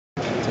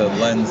to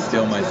Len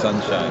Steal My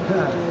Sunshine.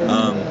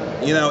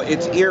 You know,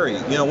 it's eerie.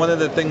 You know, one of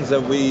the things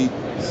that we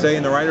say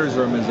in the writer's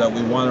room is that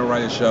we want to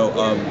write a show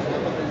of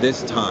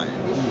this time.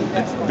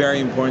 It's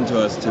very important to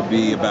us to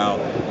be about,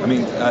 I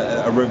mean,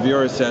 a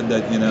reviewer said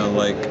that, you know,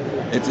 like,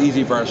 it's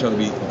easy for our show to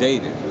be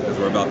dated because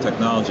we're about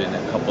technology. In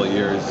a couple of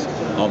years,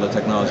 all the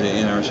technology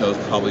in our show is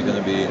probably going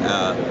to be,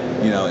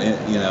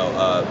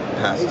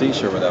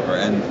 pastiche or whatever.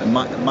 And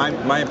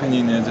my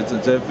opinion is it's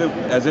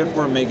as if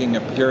we're making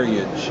a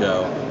period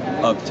show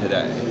of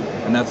today,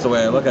 and that's the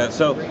way I look at it.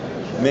 So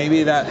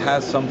maybe that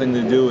has something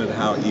to do with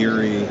how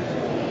eerie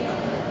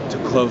to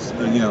close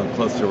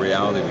to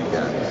reality we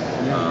get.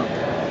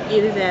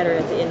 Either that, or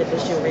at the end of the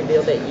show,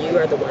 reveal that you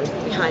are the one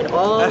behind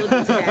all of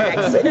these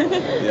acts.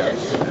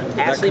 Yes.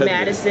 Ashley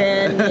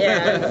Madison.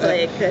 Yeah, it's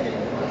like.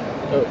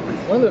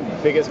 One of the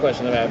biggest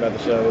questions I've had about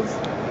the show is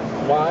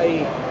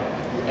why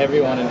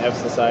everyone in F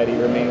Society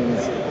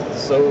remains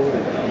so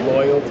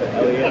loyal to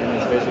Elliot and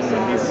his vision,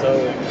 and he's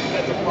so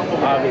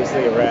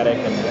obviously erratic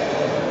and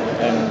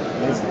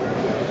his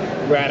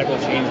radical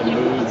change in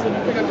moods,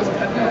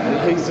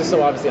 and he's just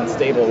so obviously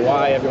unstable.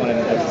 Why everyone in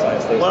F Society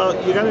is stable?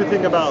 Well, you got to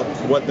think about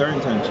what their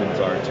intentions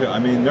are too. I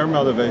mean, their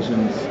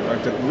motivations are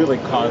to really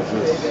cause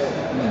this,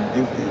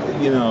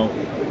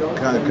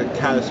 kind of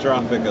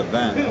catastrophic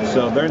event.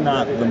 So they're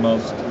not the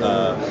most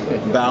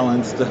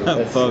balanced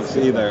folks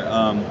either.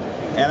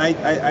 And I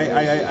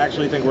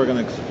actually think we're going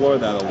to explore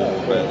that a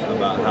little bit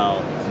about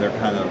how they're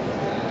kind of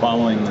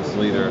following this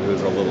leader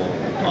who's a little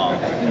off.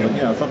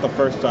 But, it's not the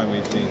first time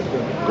we've seen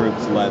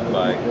groups led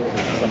by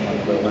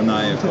someone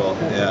maniacal.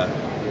 Yeah.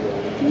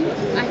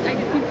 I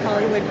think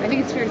Hollywood, I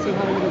think it's fair to say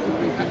Hollywood has a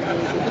pretty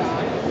good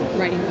job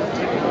writing about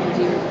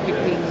technology or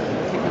depicting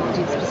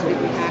technology,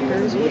 specifically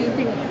hackers. What do you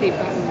think they've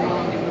gotten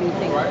wrong, and what do you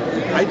think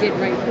they did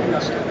right for the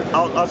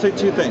show? I'll say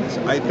two things.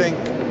 I think,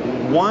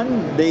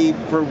 one, they,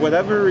 for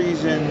whatever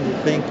reason,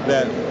 think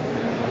that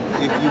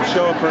if you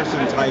show a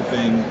person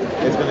typing,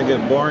 it's going to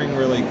get boring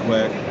really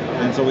quick,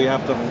 and so we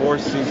have to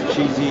force these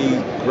cheesy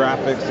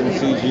graphics and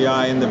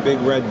CGI and the big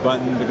red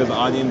button because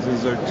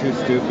audiences are too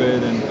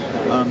stupid.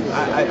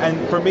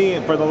 And for me,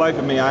 for the life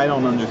of me, I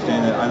don't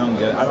understand it. I don't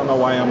get it. I don't know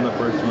why I'm the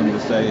first one to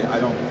say I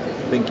don't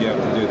think you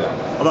have to do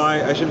that. Although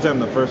I shouldn't say I'm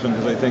the first one,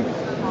 because I think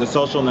The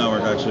Social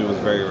Network actually was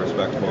very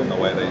respectful in the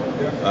way they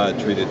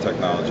treated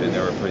technology, and they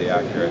were pretty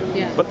accurate.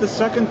 Yeah. But the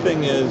second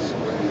thing is,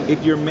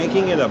 if you're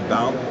making it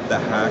about the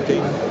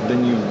hacking,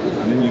 then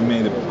you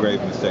made a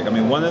grave mistake. I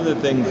mean, one of the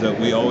things that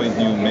we always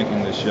knew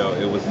making this show,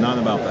 it was not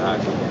about the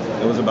hacking,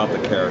 it was about the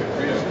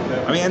characters.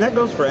 I mean, and that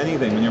goes for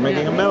anything. When you're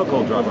making a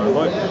medical drama,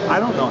 I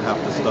don't know half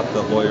the stuff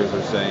that lawyers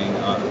are saying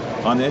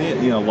on any,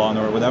 Law and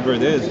Order, whatever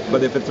it is.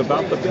 But if it's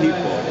about the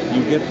people,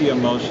 you get the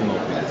emotional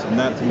piece, and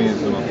that to me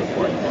is the most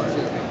important part.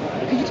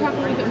 Could you talk a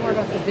little bit more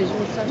about the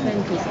visual stuff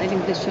then? Because I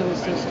think this show is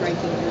so striking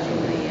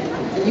visually,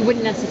 and you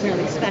wouldn't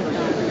necessarily expect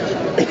that from the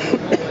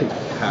show.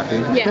 Happy?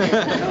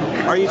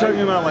 Yeah. Are you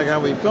talking about like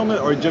how we film it,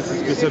 or just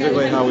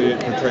specifically how we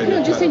portray it?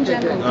 No, just in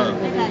general.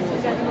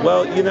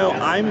 Well,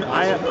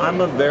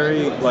 I'm a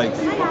very, like,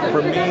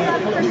 for me,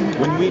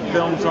 when we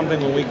film something,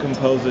 when we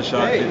compose a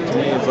shot, to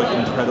me it's like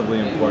incredibly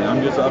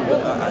important.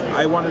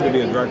 I wanted to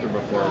be a director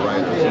before a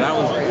writer, so that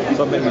was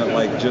something that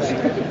like just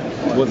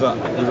was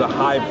a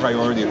high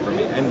priority for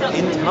me. And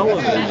in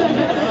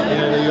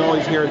television, you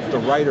always hear it's the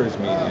writer's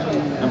medium,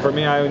 and for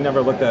me, I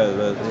never looked at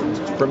it.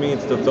 For me,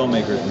 it's the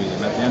filmmaker's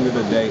medium. At the end of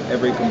the day,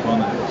 every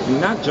component,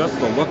 not just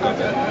the look of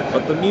it,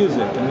 but the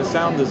music and the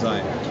sound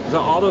design. So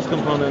all those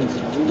components,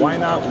 why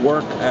not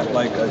work at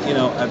like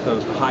at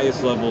the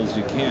highest levels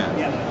you can?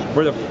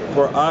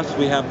 For us,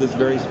 we have this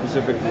very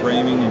specific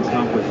framing and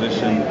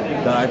composition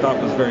that I thought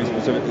was very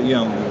specific,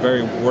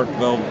 very worked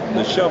well in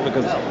the show,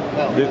 because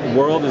the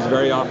world is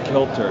very off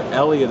kilter.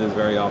 Elliot is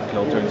very off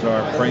kilter, and so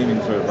our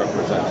framing sort of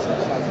represents it.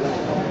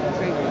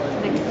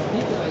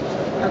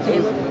 Okay.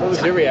 What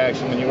was your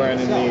reaction when you weren't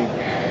in the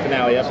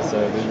finale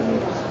episode?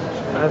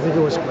 I think it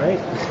was great.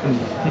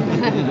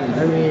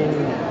 I mean,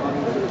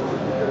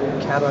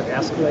 Cadillac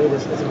Escalade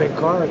is a big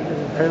car, and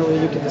apparently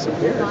you can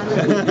disappear.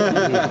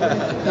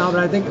 No, but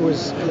I think it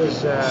was great. It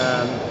was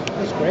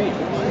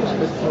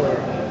good for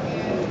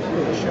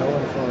the show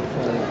and for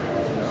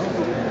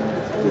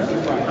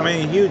I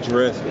mean, a huge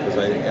risk, because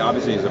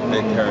obviously he's a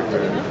big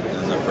character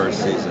in the first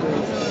season,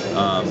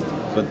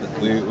 but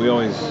we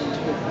always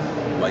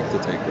like to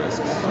take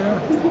risks.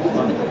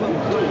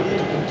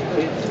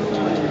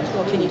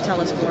 Well, can you tell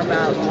us more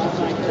about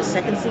the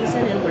second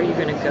season and where you're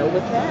going to go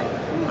with that?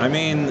 I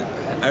mean,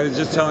 I was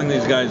just telling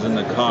these guys in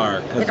the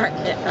car.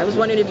 I was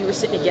wondering if you were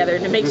sitting together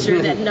to make sure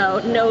that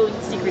no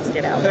secrets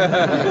get out.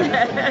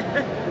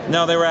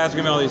 No, they were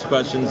asking me all these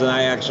questions, and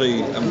I'm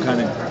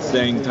kind of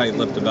staying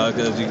tight-lipped about it,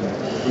 because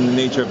from the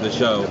nature of the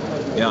show,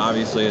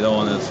 obviously I don't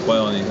want to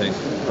spoil anything.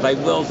 But I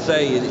will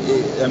say,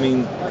 I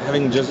mean,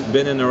 having just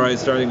been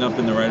starting up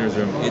in the writer's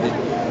room,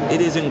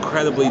 it is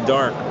incredibly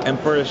dark. And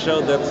for a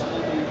show that's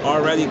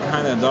already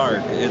kind of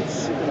dark,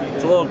 it's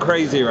a little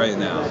crazy right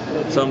now.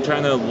 So I'm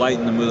trying to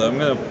lighten the mood. I'm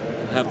going to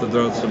have to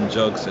throw some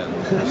jokes in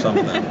or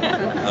something.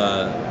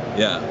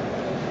 Yeah.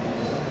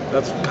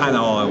 That's kind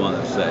of all I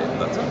want to say.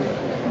 That's okay.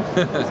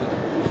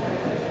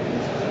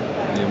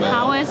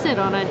 How is it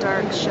on a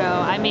dark show?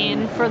 I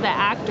mean, for the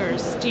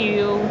actors, do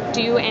you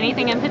do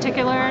anything in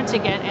particular to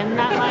get in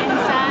that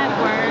mindset?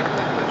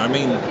 Or I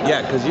mean,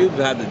 yeah, because you've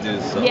had to do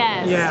some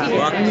Yeah.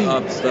 fucked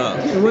up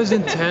stuff. It was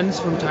intense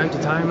from time to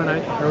time, and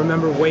I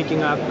remember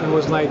waking up and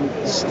was like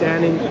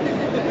standing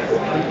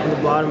on the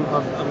bottom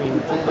of, on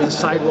the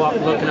sidewalk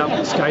looking up at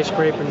the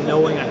skyscraper,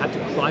 knowing I had to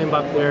climb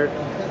up there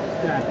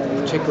that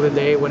particular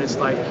day when it's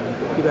like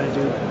you gotta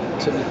do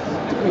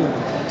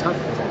tough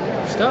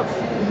stuff.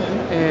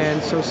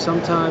 And so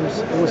sometimes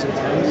it was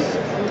intense,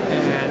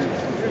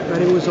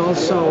 but it was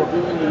also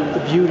the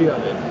beauty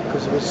of it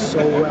because it was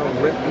so well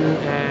written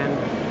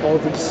and all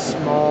these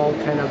small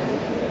kind of.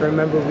 I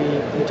remember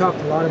we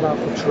talked a lot about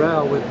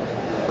Futrell with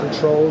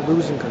control,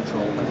 losing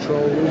control,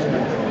 control, losing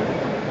control.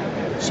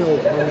 So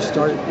when we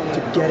started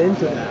to get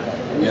into that,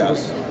 it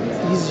was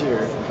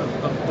easier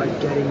of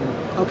like getting,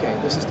 okay,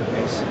 this is the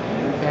pace.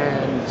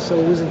 And so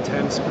it was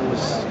intense, but it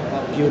was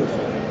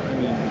beautiful. I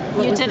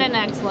mean, you did an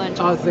excellent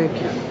job. Oh, thank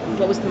you.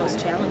 What was the most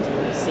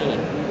challenging scene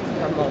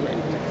or moment?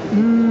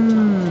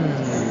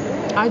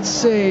 I'd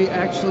say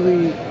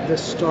actually the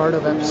start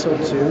of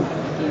episode 2,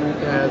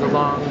 the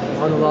long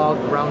monologue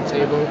round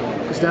table,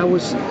 because that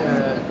was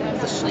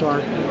the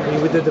start. I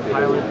mean, we did the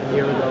pilot a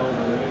year ago,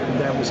 and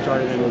then we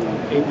started in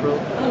April.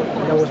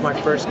 And that was my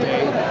first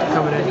day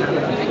coming in,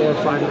 having a 4 or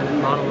 5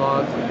 minute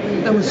monologue.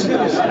 That was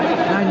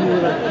I knew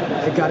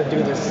that I got to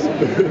do this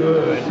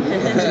good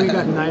because we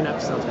got 9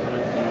 episodes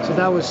coming. So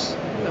that was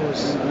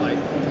like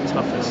the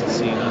toughest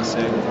scene, I'd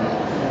say.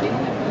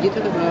 You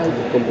talk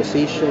about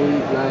composition,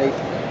 like,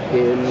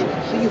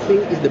 do you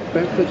think is the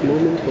perfect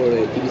moment for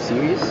a TV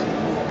series?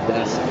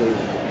 That's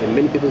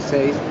many people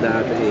say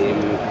that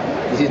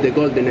this is the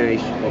golden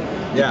age of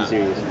TV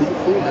series. Do you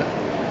feel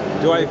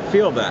that? Do I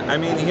feel that? I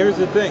mean, here's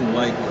the thing,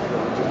 like,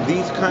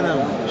 these kind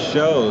of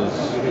shows,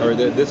 or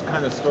this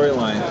kind of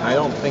storyline, I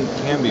don't think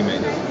can be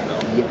made as a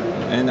film. Yeah.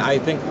 And I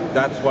think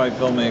that's why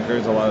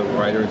filmmakers, a lot of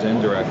writers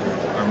and directors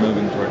are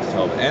moving towards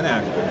television, and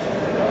actors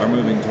are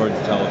moving towards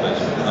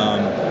television.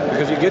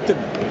 Because you get to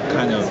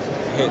kind of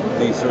hit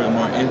these sort of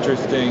more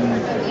interesting,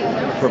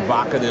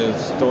 provocative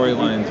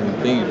storylines and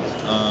themes.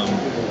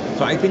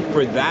 So I think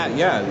for that,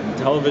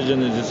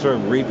 television is just sort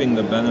of reaping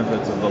the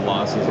benefits of the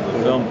losses of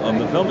the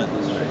film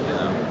industry. You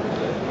know?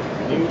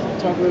 You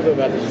talk a little bit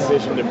about the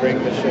decision to bring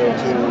the show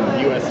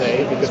to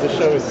USA because the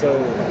show is so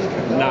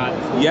not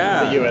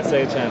the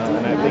USA channel,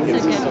 and I think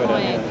it's just sort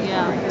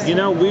of. You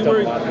know,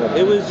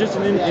 it was just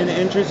an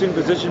interesting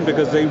position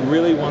because they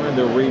really wanted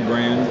to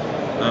rebrand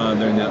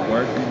their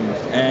network,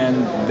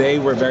 and they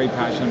were very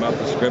passionate about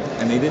the script,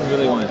 and they didn't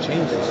really want to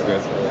change the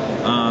script.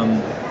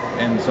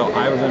 And so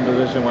I was in a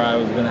position where I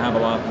was going to have a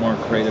lot more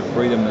creative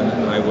freedom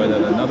than I would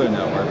at another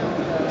network.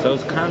 So it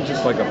was kind of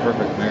just like a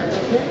perfect marriage.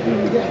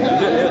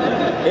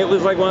 It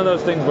was like one of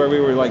those things where we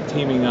were like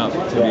teaming up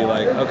to be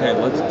like, okay,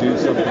 let's do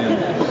something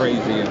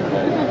crazy and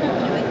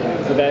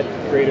bold. So that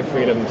creative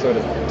freedom sort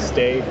of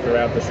stay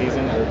throughout the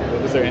season, or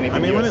was there anything? I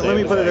mean, let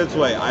me put it this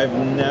way: I've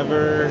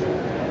never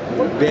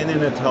been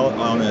in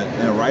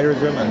a writer's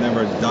room. I've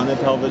never done a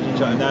television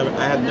show.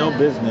 I had no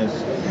business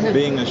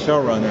being a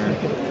showrunner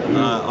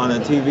on a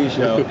TV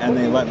show, and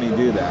they let me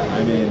do that.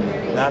 I mean,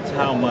 that's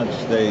how much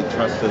they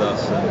trusted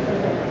us.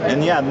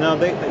 And they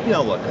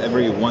look,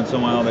 every once in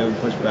a while they would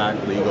push back,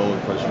 legal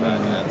would push back,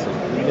 and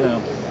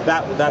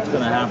that's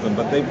going to happen.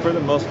 But they, for the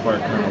most part,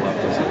 kind of left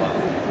us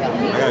alone.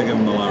 I got to give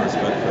them a lot of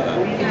respect for that.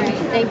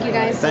 Thank you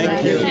guys.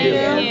 Thank you.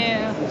 Thank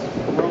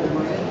you.